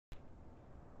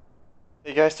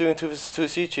Hey guys, doing 2 vs 2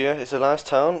 siege here. It's the last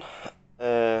town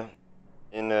on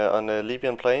the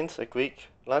Libyan plains, a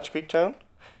large Greek town.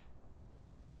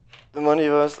 The money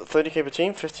was 30k per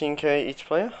team, 15k each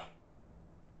player.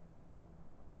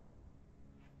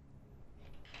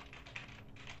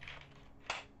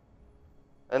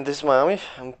 And this is my army.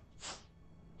 I'm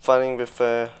fighting with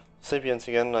Scythians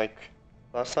again, like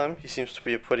last time. He seems to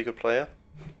be a pretty good player.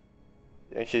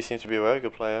 He actually seems to be a very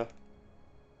good player.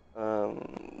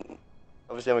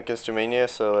 Obviously I'm against Germania,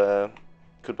 so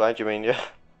goodbye Germania.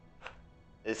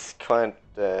 It's quite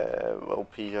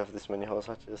OP to have this many horse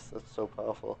archers. That's so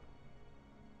powerful.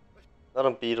 Not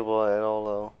unbeatable at all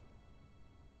though.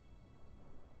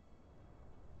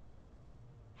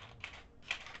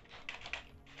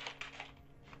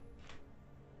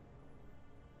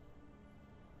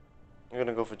 I'm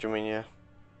gonna go for Germania.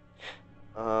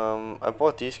 I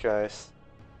bought these guys.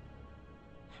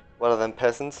 What are them,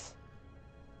 peasants?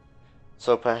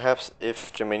 So perhaps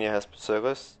if Germania has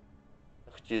berserkers,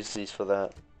 I could use these for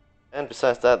that. And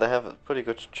besides that, they have a pretty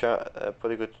good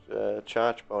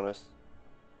charge bonus.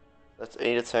 That's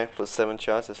 8 attack plus 7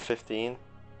 charge. That's 15.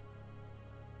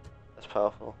 That's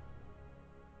powerful.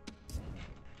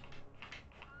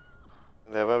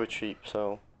 And they're very cheap,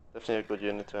 so definitely a good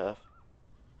unit to have.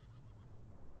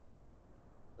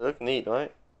 They look neat,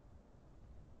 right?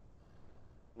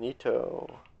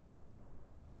 Neato.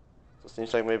 So it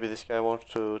seems like maybe this guy wants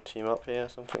to team up here or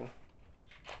something.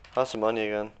 How's the money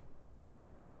again?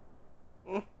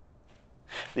 At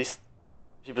least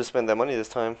people spend their money this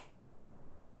time.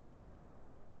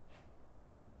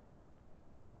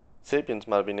 Sapiens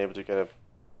might have been able to get a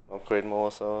upgrade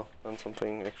more, so done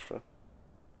something extra.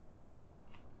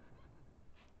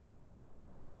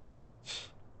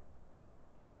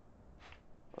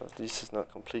 Well, this is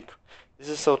not complete. This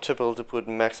is so typical to put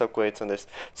max upgrades on this.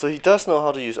 So he does know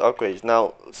how to use upgrades.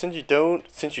 Now, since you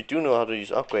do know how to use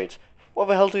upgrades, why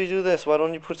the hell do you do this? Why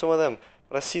don't you put some of them?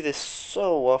 But I see this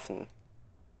so often.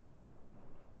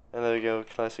 And there we go,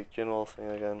 classic general thing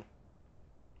again.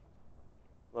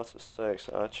 Lots of stacks,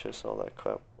 archers, all that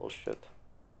crap, bullshit.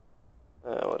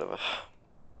 Whatever.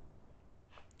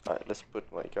 Alright, let's put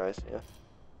my guys here.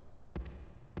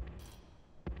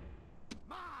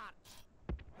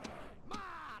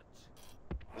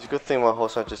 It's a good thing my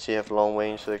horse archers here have long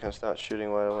range so they can start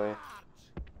shooting right away.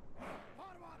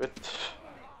 Good.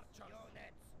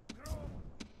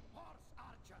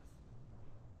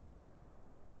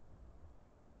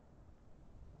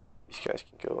 These guys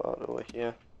can go out over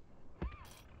here.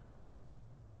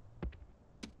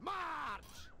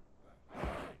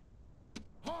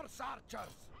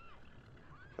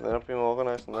 Can they not be more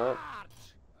organized than that?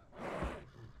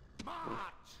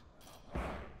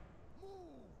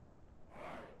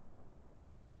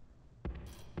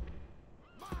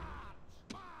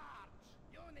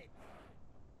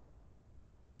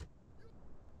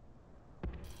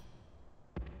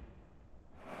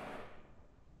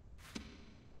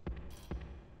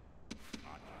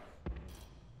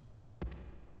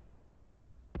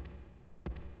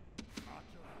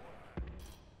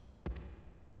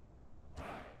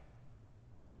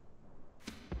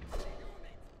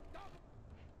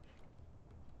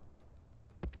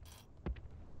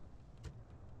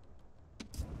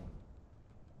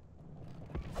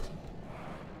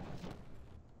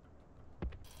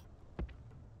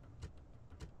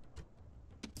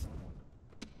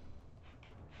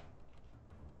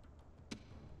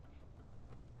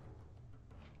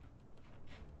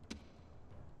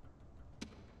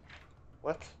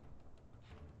 What?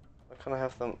 Why can't I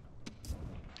have them?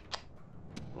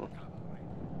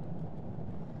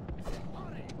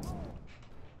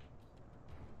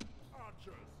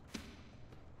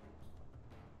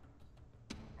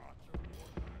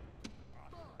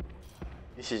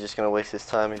 He's just gonna waste his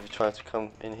time if he tries to come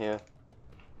in here.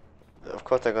 Of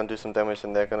course they're gonna do some damage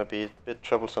and they're gonna be a bit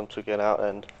troublesome to get out,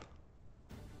 and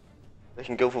they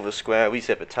can go for the square,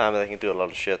 reset the time, and they can do a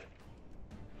lot of shit.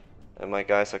 And my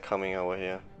guys are coming over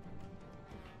here.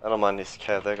 I don't mind this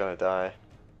cav, they're gonna die.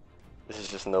 This is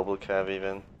just noble cav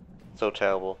even. So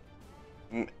terrible.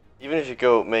 Even if you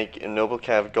go make a noble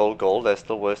cav gold, that's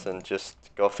still worse than just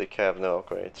gothic cav no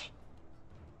upgrades.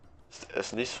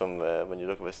 At least from when you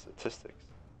look at the statistics.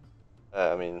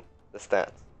 I mean, the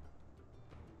stats.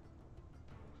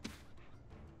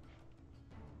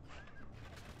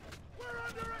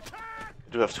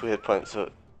 We do have 2 hit points,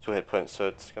 so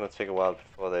it's gonna take a while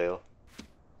before they'll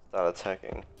start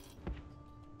attacking.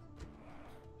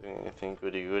 Doing anything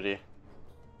goody.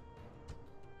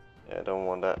 Yeah, I don't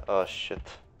want that. Oh shit.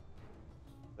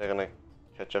 They're gonna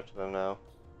catch up to them now.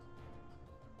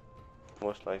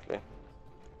 Most likely.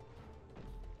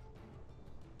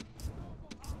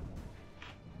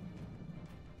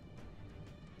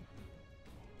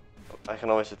 I can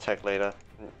always attack later.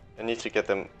 I need to get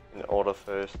them in order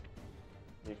first.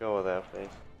 You go over there, please.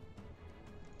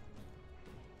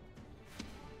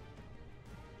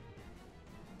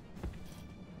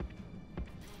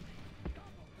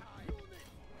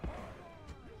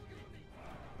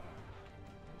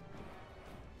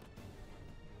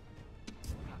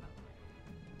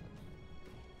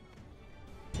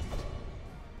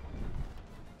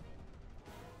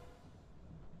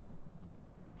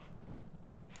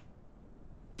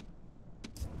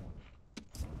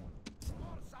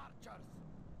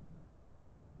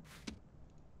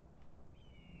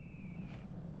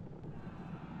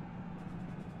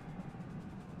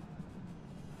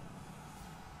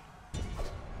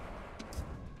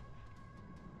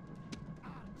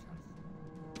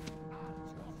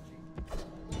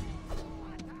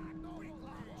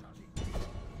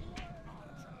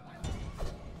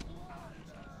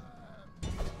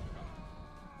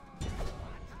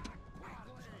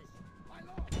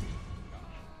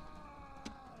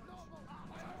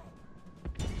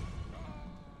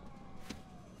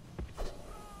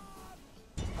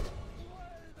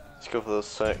 Let's go for those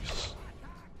 6.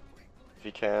 If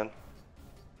you can.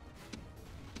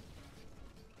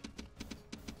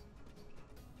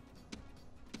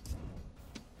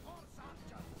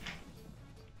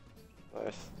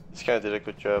 Nice. This guy did a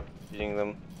good job beating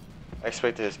them. I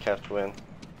expected his cat to win.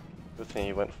 Good thing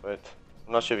he went for it.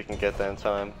 I'm not sure we can get there in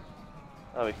time.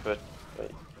 Oh, we could.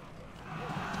 Wait.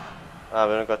 Ah,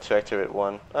 we only got to activate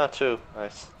 1. Ah, 2.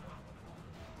 Nice.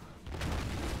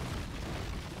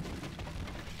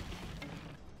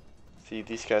 See,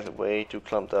 these guys are way too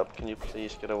clumped up. Can you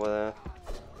please get over there?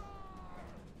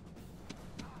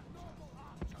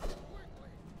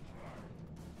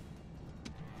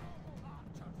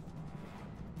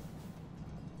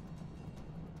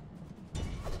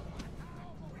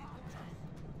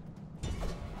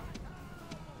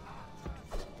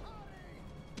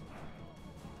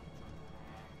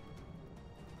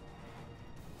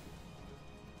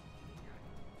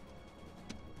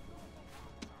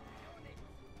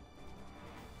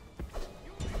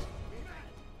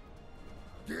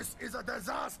 This is a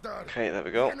disaster! Okay, there we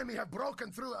go. The enemy have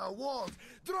broken through our walls!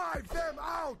 Drive them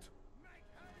out!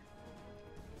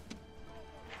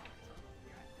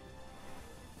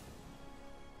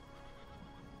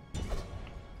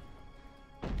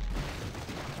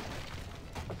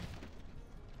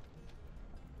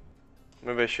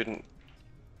 Maybe I shouldn't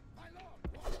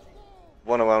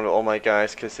run around with all my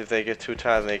guys, because if they get too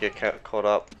tired and they get caught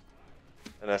up,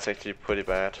 then that's actually pretty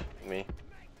bad for me.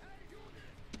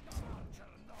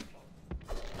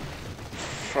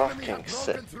 Fucking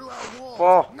sick.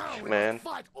 Fuck, man.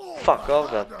 Fuck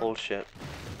off that bullshit.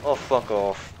 Oh, fuck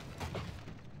off.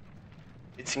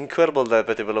 It's incredible that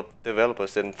the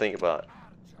developers didn't think about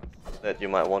that you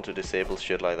might want to disable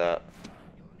shit like that.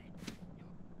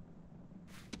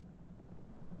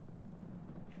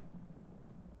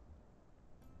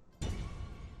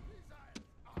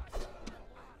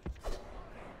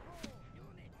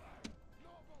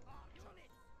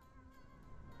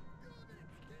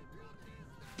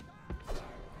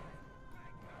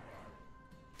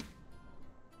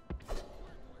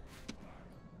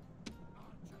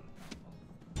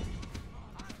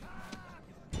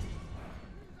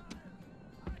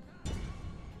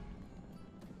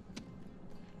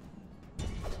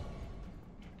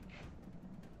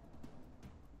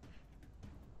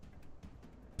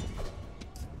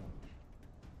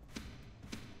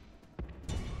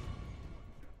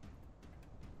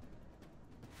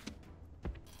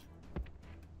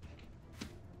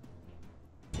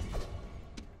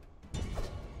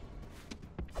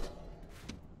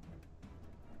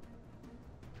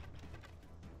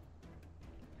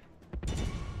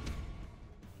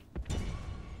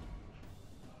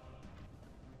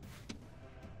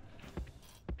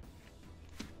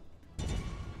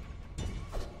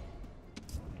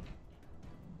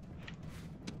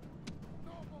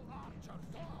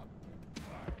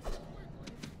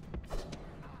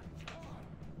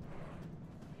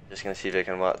 Just gonna see if I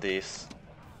can mark these.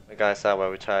 The guys out where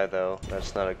we tied though,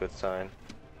 that's not a good sign.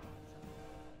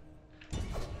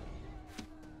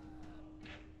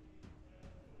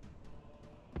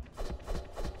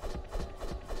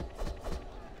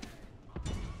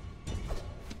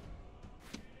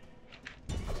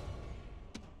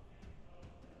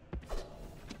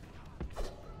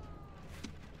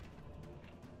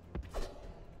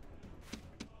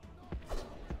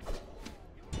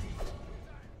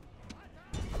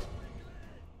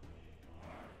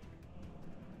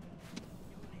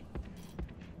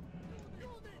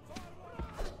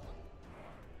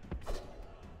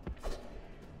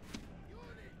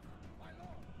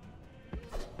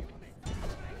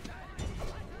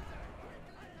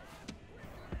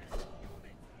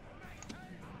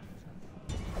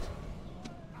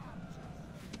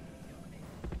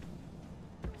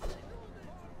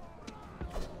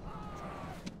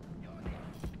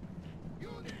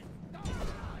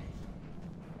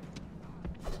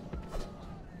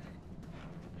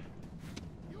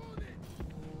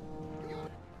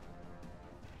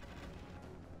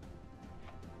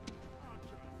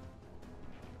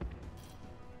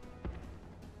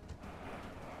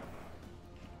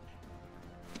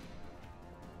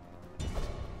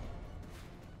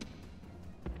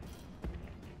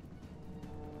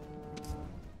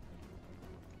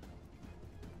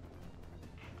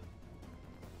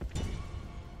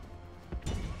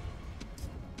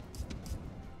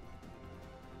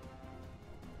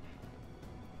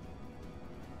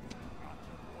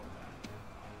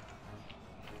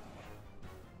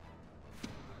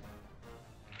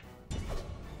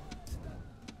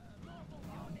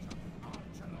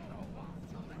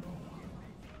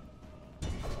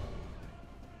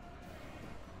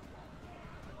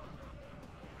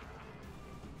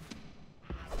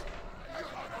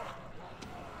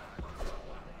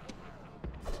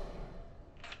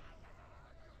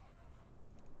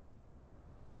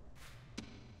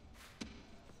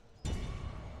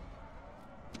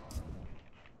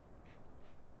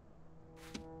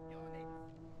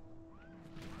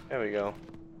 There we go.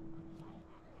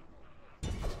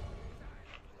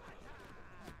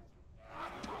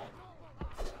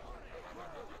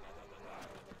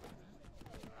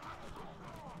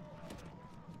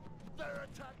 They're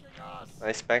attacking us.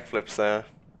 Nice backflips there.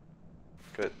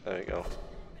 Good, there we go.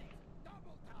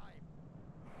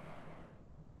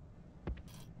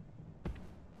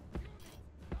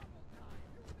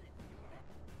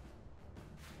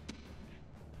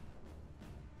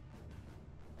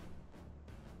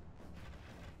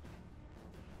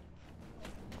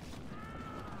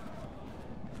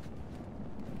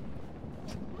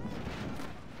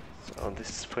 So this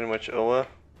is pretty much over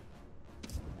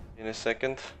in a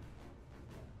second.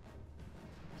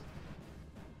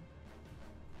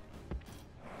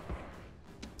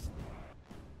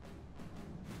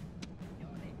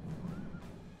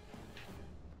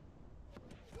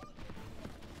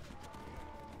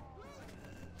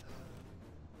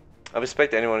 I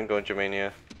respect anyone going to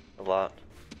Germania a lot.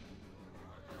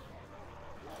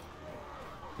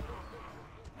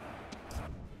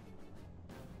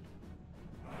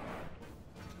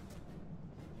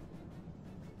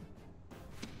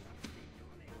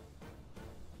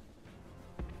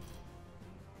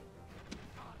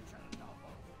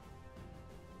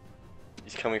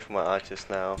 He's coming for my archers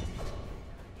now.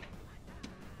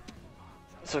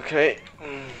 It's okay.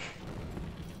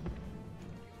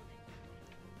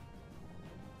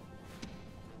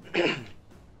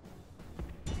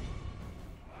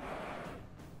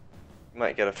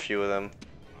 Might get a few of them,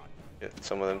 get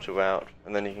some of them to rout,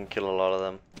 and then you can kill a lot of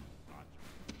them.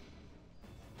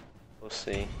 We'll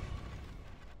see.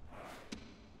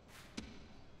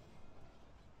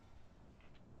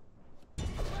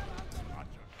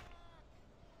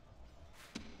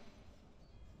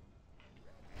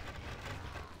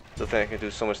 Still think I can do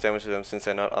so much damage to them since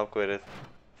they're not upgraded.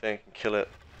 I think I can kill it.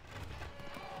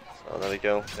 So there we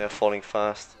go, they're falling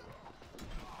fast.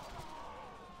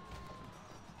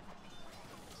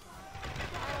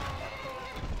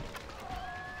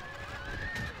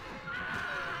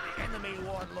 The enemy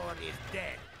warlord is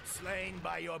dead, slain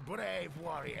by your brave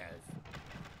warriors.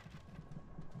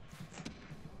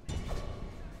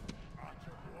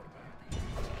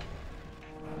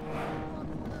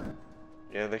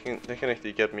 Yeah, they can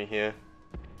actually get me here.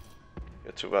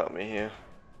 Get to rout me here.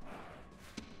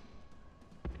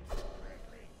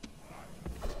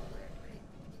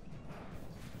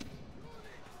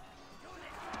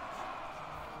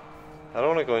 I don't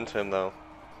want to go into him though.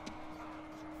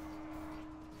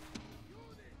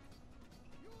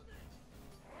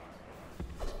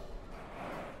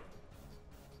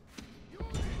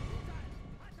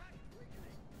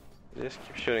 Just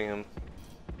keep shooting him.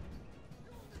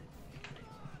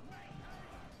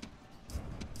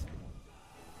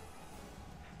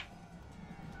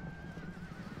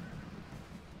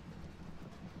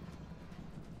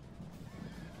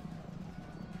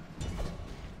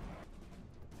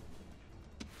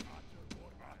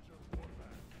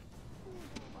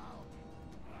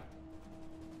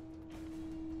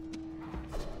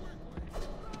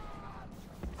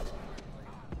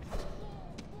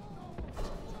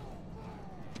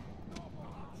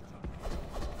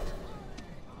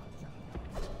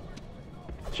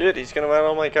 Shit, he's gonna run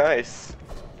all my guys.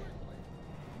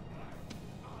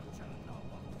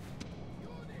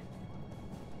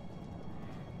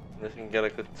 Unless we can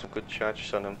get some good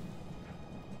charges on him.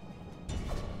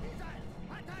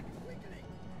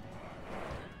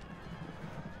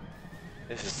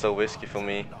 This is so risky for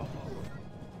me.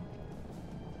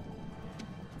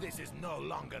 This is no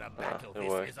longer a battle,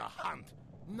 this is a hunt.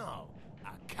 No,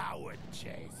 a coward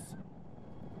chase.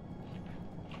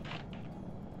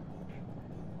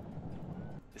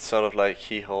 It's sort of like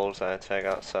he holds, I attack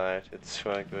outside. It's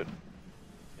very good.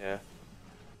 Yeah.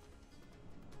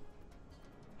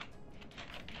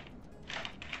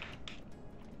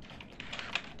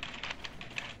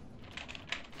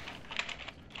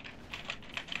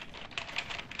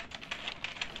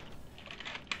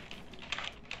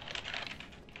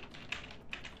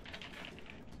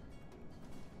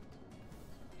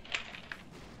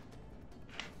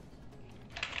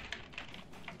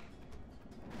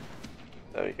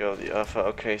 There we go, the alpha.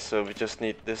 Okay, so we just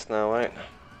need this now, right?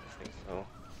 I think so.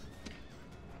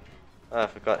 Ah, I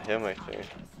forgot him actually.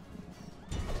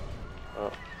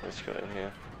 Oh, let's go in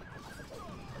here.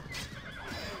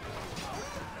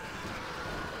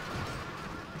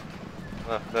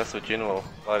 Ah, that's the general,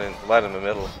 right in the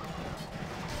middle.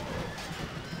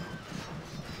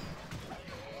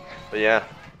 But yeah.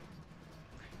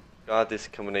 God, this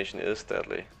combination is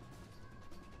deadly.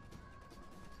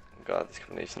 God, this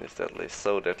combination is deadly,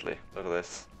 so deadly. Look at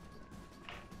this.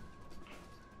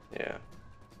 Yeah.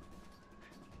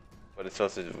 but it's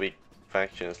also weak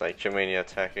factions like Germania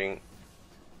attacking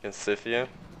against Scythian.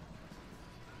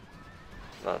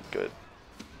 Not good.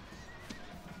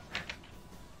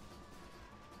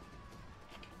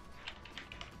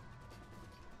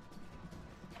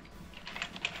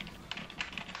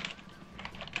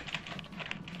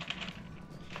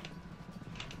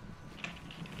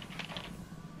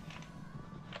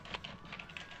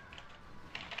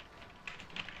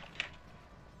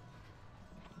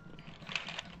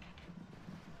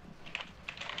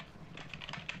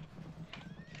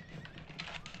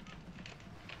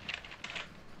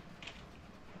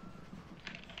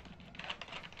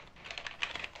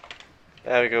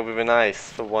 There we go, we were nice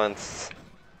for once.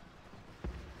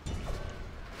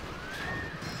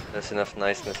 That's enough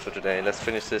niceness for today. Let's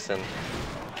finish this and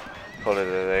call it a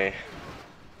day.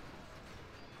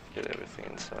 Get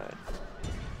everything inside.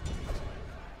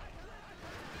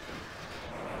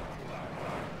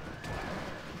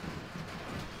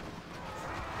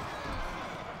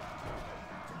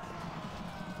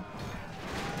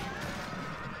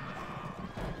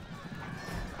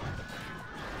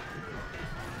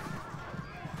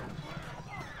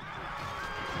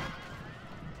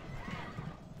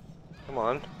 Come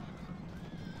on.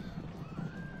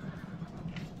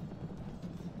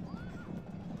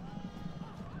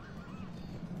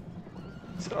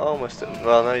 It's almost...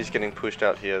 Well, now he's getting pushed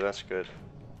out here, that's good.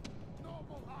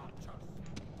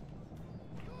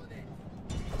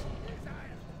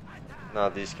 Now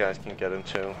these guys can get him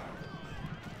too.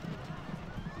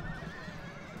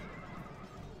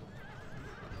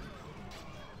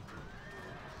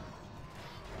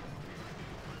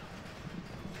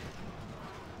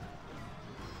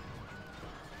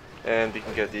 And we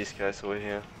can get these guys over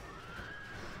here.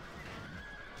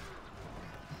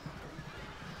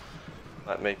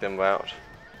 Might make them rout.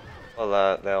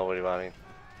 Well, they're already routing.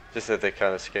 Just that they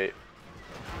can't escape.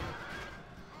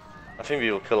 I think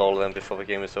we will kill all of them before the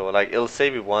game is over. Like, it'll say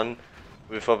we won.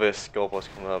 Before the scoreboards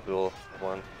come up, we will have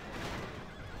won.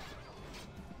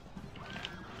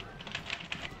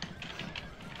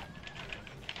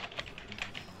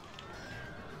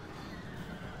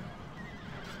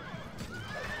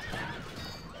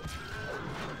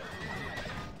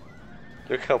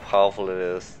 Look how powerful it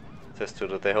is. Just to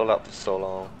that they hold up for so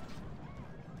long.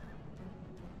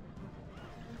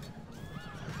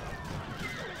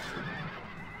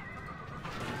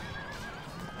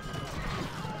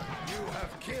 You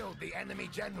have killed the enemy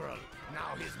general.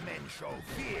 Now his men show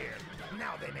fear.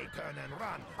 Now they may turn and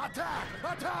run. Attack!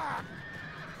 Attack!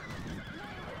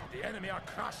 The enemy are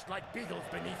crushed like beetles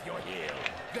beneath your heel.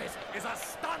 This is a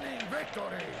stunning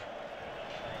victory!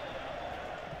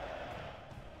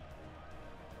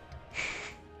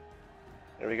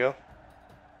 There we go.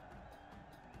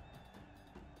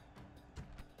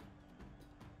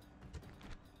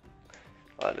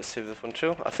 Alright, let's save this one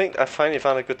too. I think I finally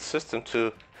found a good system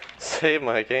to save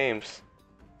my games.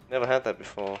 Never had that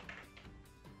before.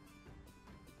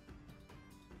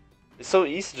 It's so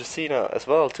easy to see now as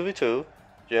well. 2v2,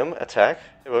 gem, attack,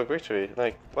 heroic victory.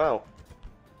 Like, wow.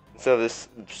 Instead of this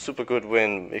super good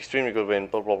win, extremely good win,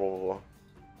 blah blah blah blah.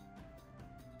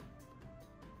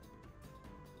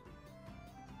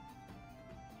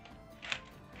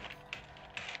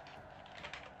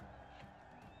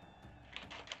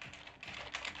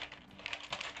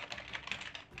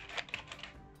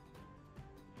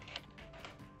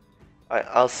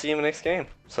 I'll see you in the next game.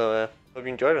 So hope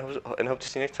you enjoyed it and hope to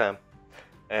see you next time.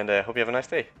 And hope you have a nice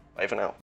day. Bye for now.